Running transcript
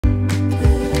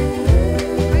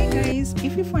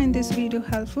you find this video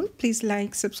helpful, please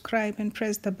like, subscribe and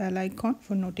press the bell icon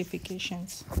for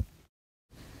notifications.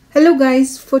 Hello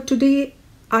guys, for today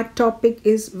our topic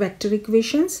is vector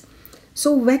equations.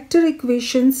 So vector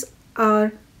equations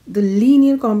are the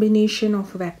linear combination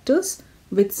of vectors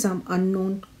with some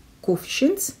unknown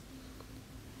coefficients.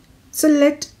 So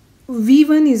let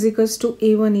v1 is equals to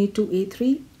a1, a2,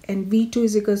 a3 and v2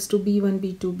 is equals to b1,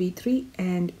 b2, b3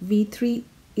 and v3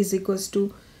 is equals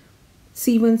to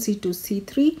c1, c2,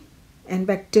 c3 and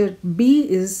vector b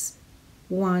is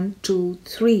 1, 2,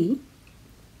 3.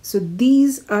 So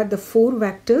these are the four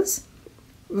vectors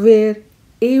where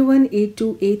a1, a2,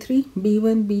 a3,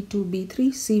 b1, b2, b3,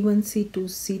 c1, c2,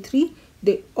 c3,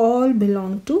 they all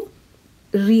belong to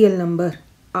real number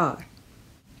r.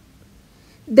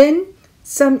 Then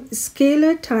some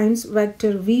scalar times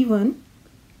vector v1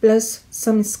 plus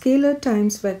some scalar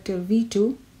times vector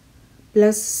v2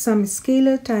 plus some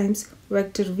scalar times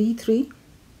vector v3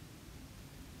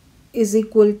 is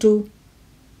equal to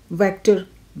vector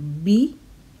b,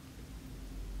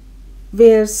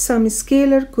 where some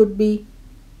scalar could be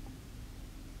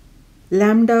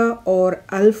lambda or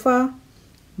alpha,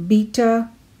 beta,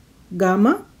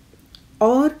 gamma,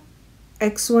 or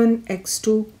x1,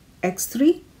 x2,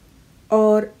 x3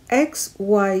 or x,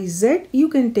 y, z. You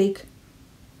can take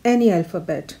any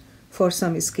alphabet for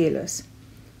some scalars.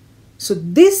 So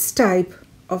this type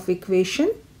of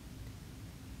equation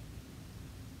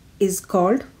is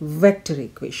called vector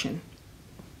equation.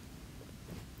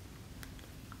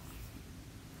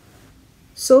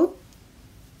 So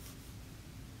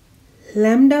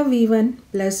lambda v1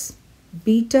 plus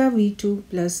beta v2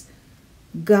 plus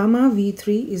gamma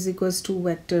v3 is equals to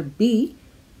vector b,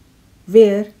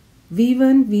 where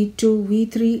v1, v2,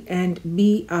 v3 and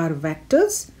b are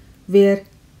vectors, where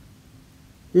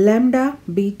lambda,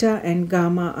 beta and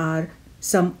gamma are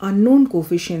some unknown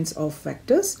coefficients of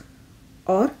vectors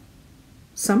or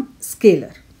some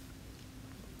scalar.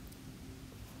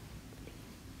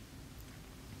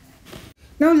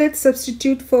 Now let's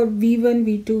substitute for v1,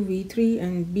 v2, v3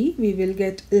 and b. We will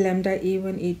get lambda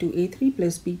a1, a2, a3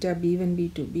 plus beta b1,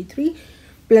 b2, b3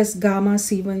 plus gamma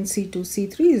c1, c2,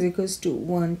 c3 is equals to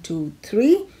 1, 2,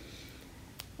 3.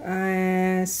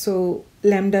 So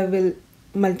lambda will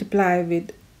multiply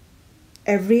with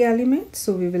every element.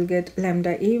 So we will get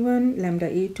lambda a1, lambda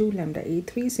a2, lambda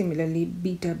a3. Similarly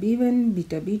beta b1,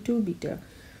 beta b2, beta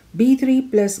b3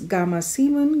 plus gamma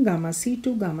c1, gamma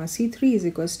c2, gamma c3 is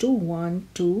equals to 1,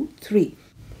 2, 3.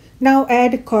 Now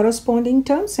add corresponding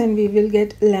terms and we will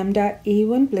get lambda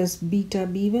a1 plus beta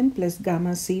b1 plus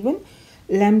gamma c1,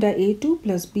 lambda a2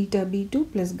 plus beta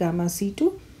b2 plus gamma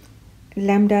c2,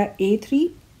 lambda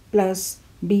a3 plus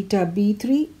beta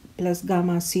b3 plus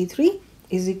gamma c3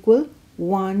 is equal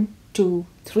 1, 2,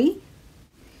 3.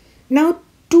 Now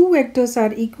two vectors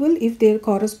are equal if their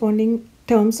corresponding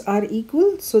terms are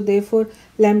equal. So therefore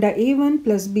lambda a1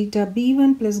 plus beta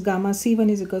b1 plus gamma c1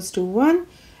 is equals to 1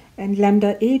 and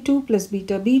lambda a2 plus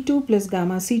beta b2 plus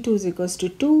gamma c2 is equals to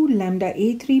 2, lambda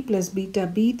a3 plus beta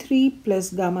b3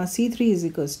 plus gamma c3 is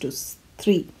equals to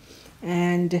 3.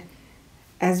 And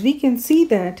as we can see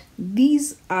that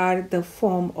these are the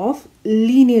form of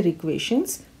linear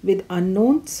equations with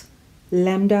unknowns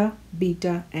lambda,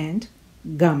 beta and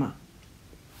gamma.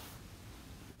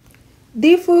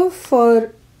 Therefore,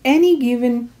 for any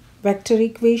given vector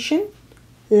equation,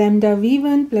 lambda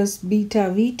v1 plus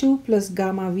beta v2 plus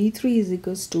gamma v3 is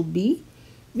equals to b,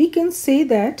 we can say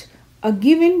that a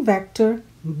given vector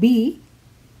b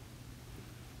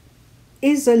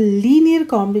is a linear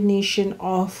combination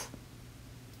of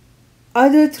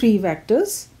other three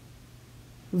vectors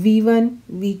v1,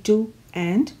 v2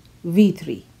 and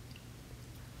v3.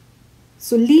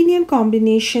 So linear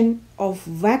combination of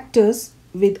vectors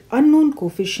with unknown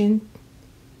coefficient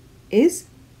is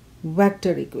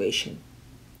vector equation.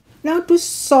 Now to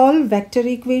solve vector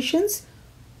equations,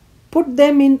 put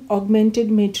them in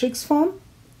augmented matrix form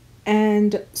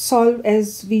and solve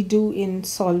as we do in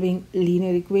solving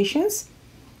linear equations,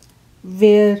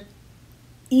 where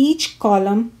each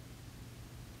column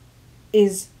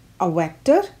is a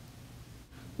vector,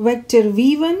 vector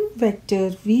v1, vector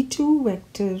v2,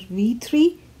 vector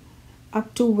v3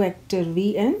 up to vector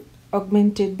vn,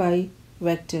 augmented by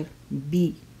vector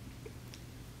b.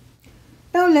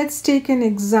 Now let's take an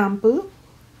example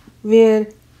where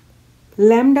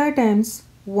lambda times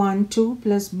 1, 2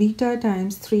 plus beta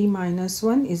times 3 minus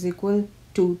 1 is equal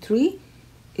to 3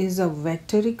 is a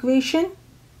vector equation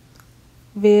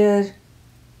where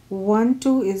 1,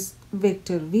 2 is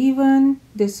vector v1,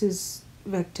 this is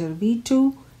vector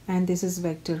v2 and this is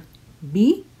vector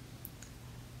b,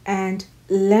 and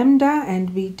lambda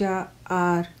and beta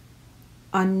are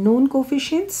unknown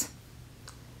coefficients.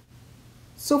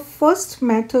 So first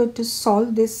method to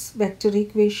solve this vector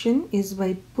equation is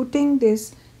by putting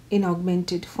this in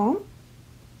augmented form,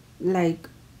 like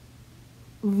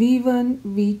v1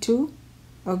 v2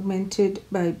 augmented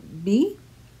by b,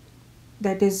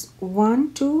 that is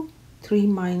 1 2 3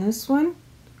 minus 1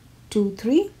 2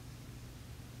 3,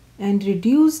 and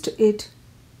reduced it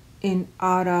in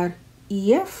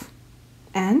RREF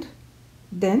and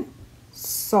then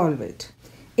solve it.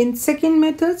 In second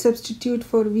method, substitute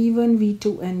for v1,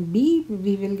 v2 and b.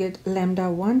 We will get lambda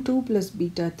 1 2 plus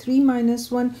beta 3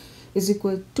 minus 1 is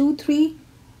equal to 3,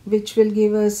 which will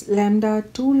give us lambda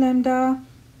 2 lambda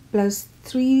plus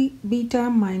 3 beta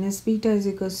minus beta is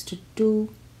equals to 2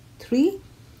 3.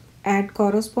 Add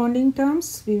corresponding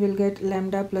terms. We will get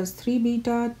lambda plus 3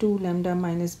 beta 2 lambda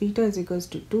minus beta is equals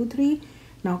to 2 3.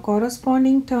 Now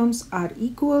corresponding terms are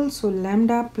equal, so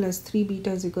lambda plus 3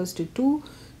 beta is equals to 2,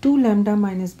 2 lambda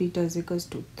minus beta is equals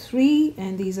to 3,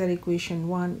 and these are equation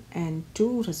 1 and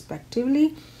 2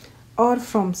 respectively. Or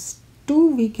from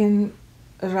 2 we can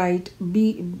write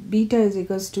beta is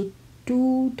equals to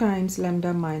 2 times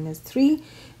lambda minus 3.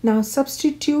 Now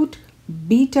substitute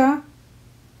beta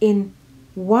in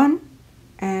 1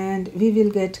 and we will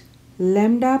get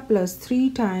lambda plus 3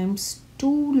 times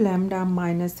 2 lambda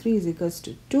minus 3 is equals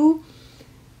to 2.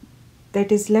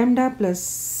 That is lambda plus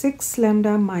 6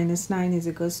 lambda minus 9 is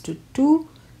equals to 2.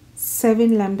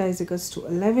 7 lambda is equals to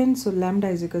 11. So lambda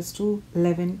is equals to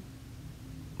 11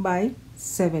 by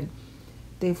 7.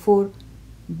 Therefore,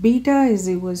 beta is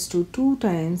equals to 2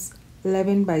 times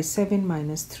 11 by 7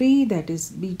 minus 3. That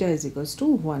is beta is equals to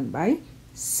 1 by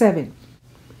 7.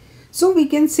 So we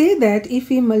can say that if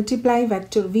we multiply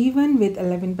vector v1 with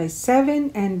 11 by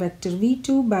 7 and vector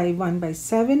v2 by 1 by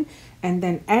 7 and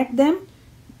then add them,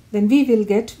 then we will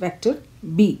get vector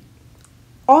b.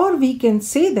 Or we can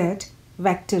say that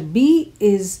vector b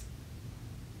is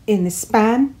in a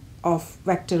span of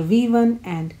vector v1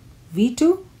 and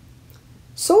v2.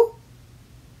 So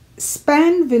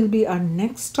span will be our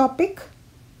next topic,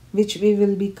 which we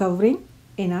will be covering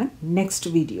in our next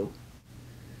video.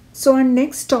 So our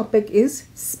next topic is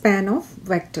span of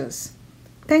vectors.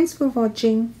 Thanks for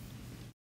watching.